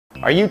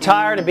Are you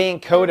tired of being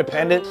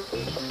codependent?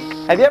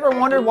 Have you ever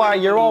wondered why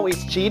you're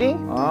always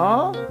cheating?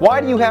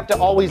 Why do you have to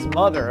always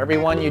mother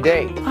everyone you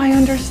date? I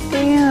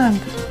understand.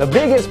 The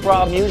biggest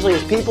problem usually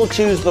is people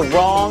choose the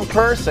wrong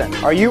person.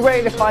 Are you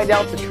ready to find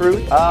out the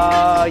truth?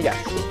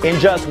 Yes. In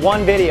just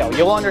one video,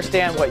 you'll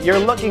understand what you're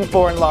looking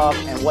for in love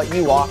and what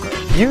you offer.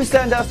 You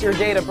send us your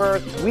date of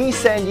birth, we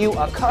send you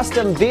a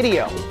custom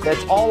video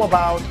that's all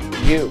about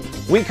you.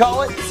 We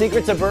call it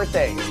Secrets of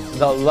Birthdays,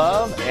 the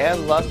Love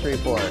and Lust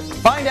Report.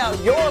 Find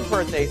out your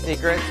birthday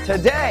secrets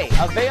today,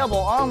 available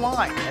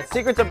online at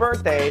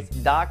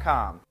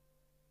secretsofbirthdays.com.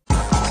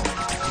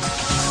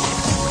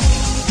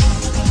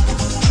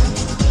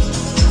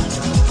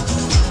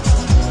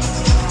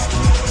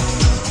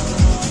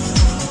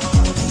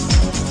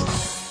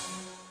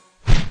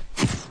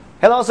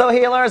 Hello, Soul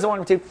Healers.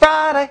 Welcome to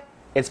Friday.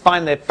 It's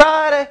finally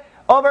Friday.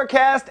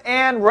 Overcast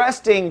and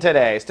resting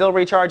today. Still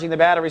recharging the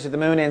batteries with the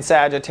moon in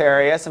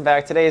Sagittarius. In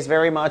fact, today is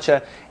very much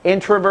an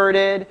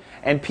introverted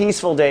and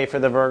peaceful day for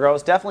the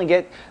Virgos. Definitely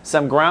get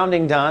some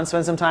grounding done.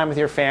 Spend some time with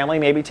your family.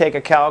 Maybe take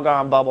a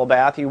Calgon bubble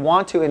bath. You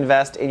want to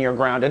invest in your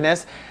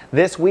groundedness.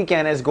 This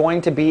weekend is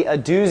going to be a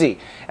doozy.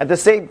 At the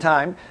same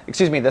time,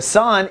 the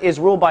sun is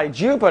ruled by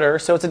Jupiter,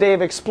 so it's a day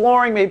of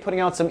exploring, maybe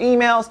putting out some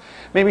emails,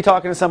 maybe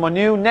talking to someone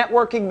new,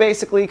 networking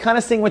basically, kind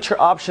of seeing what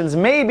your options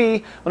may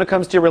be when it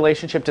comes to your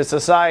relationship to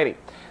society.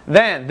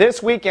 Then,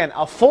 this weekend,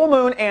 a full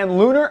moon and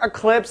lunar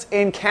eclipse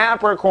in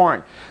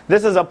Capricorn.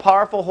 This is a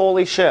powerful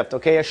holy shift,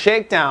 okay? A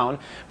shakedown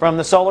from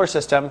the solar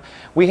system.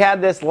 We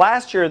had this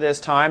last year this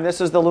time.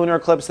 This is the lunar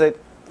eclipse that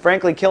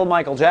frankly killed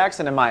Michael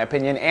Jackson, in my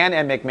opinion, and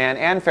Ed McMahon,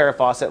 and Farrah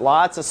Fawcett.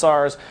 Lots of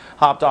stars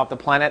hopped off the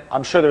planet.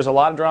 I'm sure there's a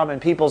lot of drama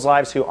in people's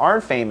lives who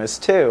aren't famous,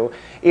 too.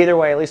 Either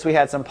way, at least we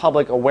had some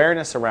public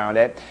awareness around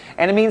it.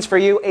 And it means for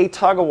you a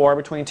tug-of-war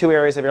between two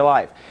areas of your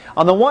life.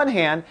 On the one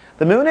hand,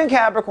 the moon in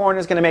Capricorn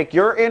is going to make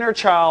your inner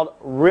child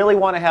really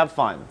want to have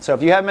fun. So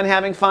if you haven't been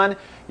having fun,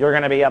 you're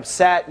going to be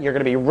upset, you're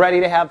going to be ready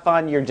to have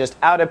fun, you're just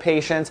out of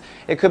patience.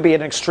 It could be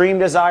an extreme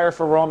desire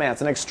for romance,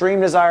 an extreme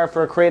desire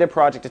for a creative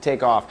project to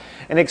take off,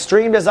 an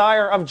extreme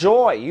desire of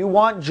joy. You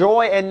want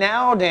joy, and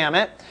now, damn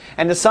it.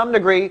 And to some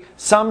degree,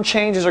 some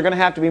changes are going to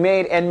have to be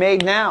made, and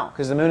made now,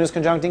 because the moon is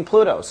conjuncting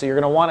Pluto. So you're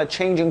going to want a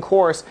change in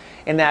course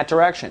in that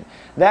direction.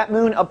 That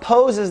moon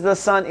opposes the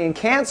sun in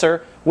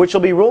Cancer, which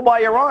will be ruled by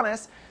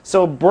Uranus.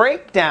 So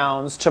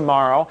breakdowns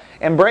tomorrow,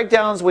 and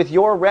breakdowns with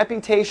your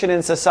reputation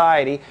in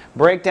society,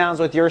 breakdowns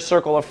with your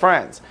circle of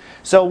friends.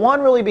 So one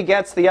really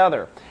begets the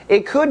other.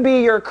 It could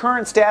be your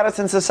current status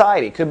in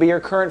society. It could be your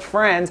current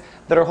friends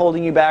that are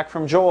holding you back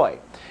from joy.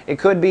 It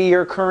could be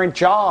your current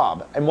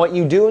job and what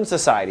you do in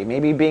society.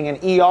 Maybe being an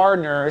ER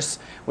nurse,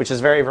 which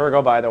is very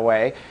Virgo, by the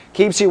way,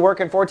 keeps you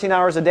working 14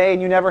 hours a day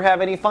and you never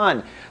have any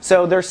fun.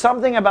 So there's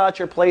something about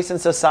your place in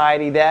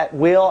society that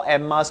will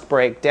and must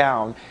break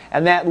down.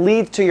 And that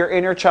leads to your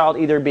inner child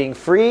either being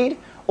freed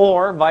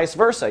or vice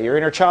versa. Your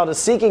inner child is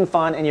seeking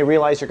fun and you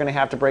realize you're going to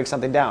have to break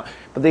something down.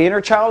 But the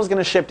inner child is going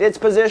to shift its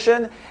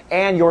position,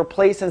 and your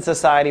place in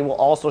society will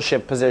also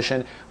shift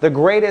position. The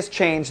greatest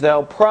change,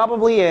 though,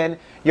 probably in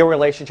your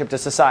relationship to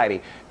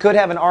society. Could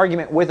have an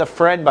argument with a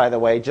friend, by the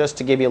way, just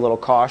to give you a little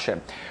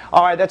caution.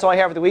 All right, that's all I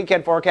have for the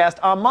weekend forecast.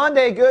 On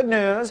Monday, good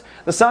news.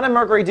 The Sun and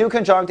Mercury do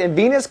conjunct, and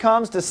Venus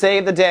comes to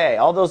save the day.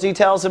 All those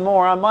details and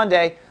more on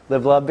Monday.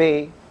 Live, love,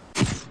 be.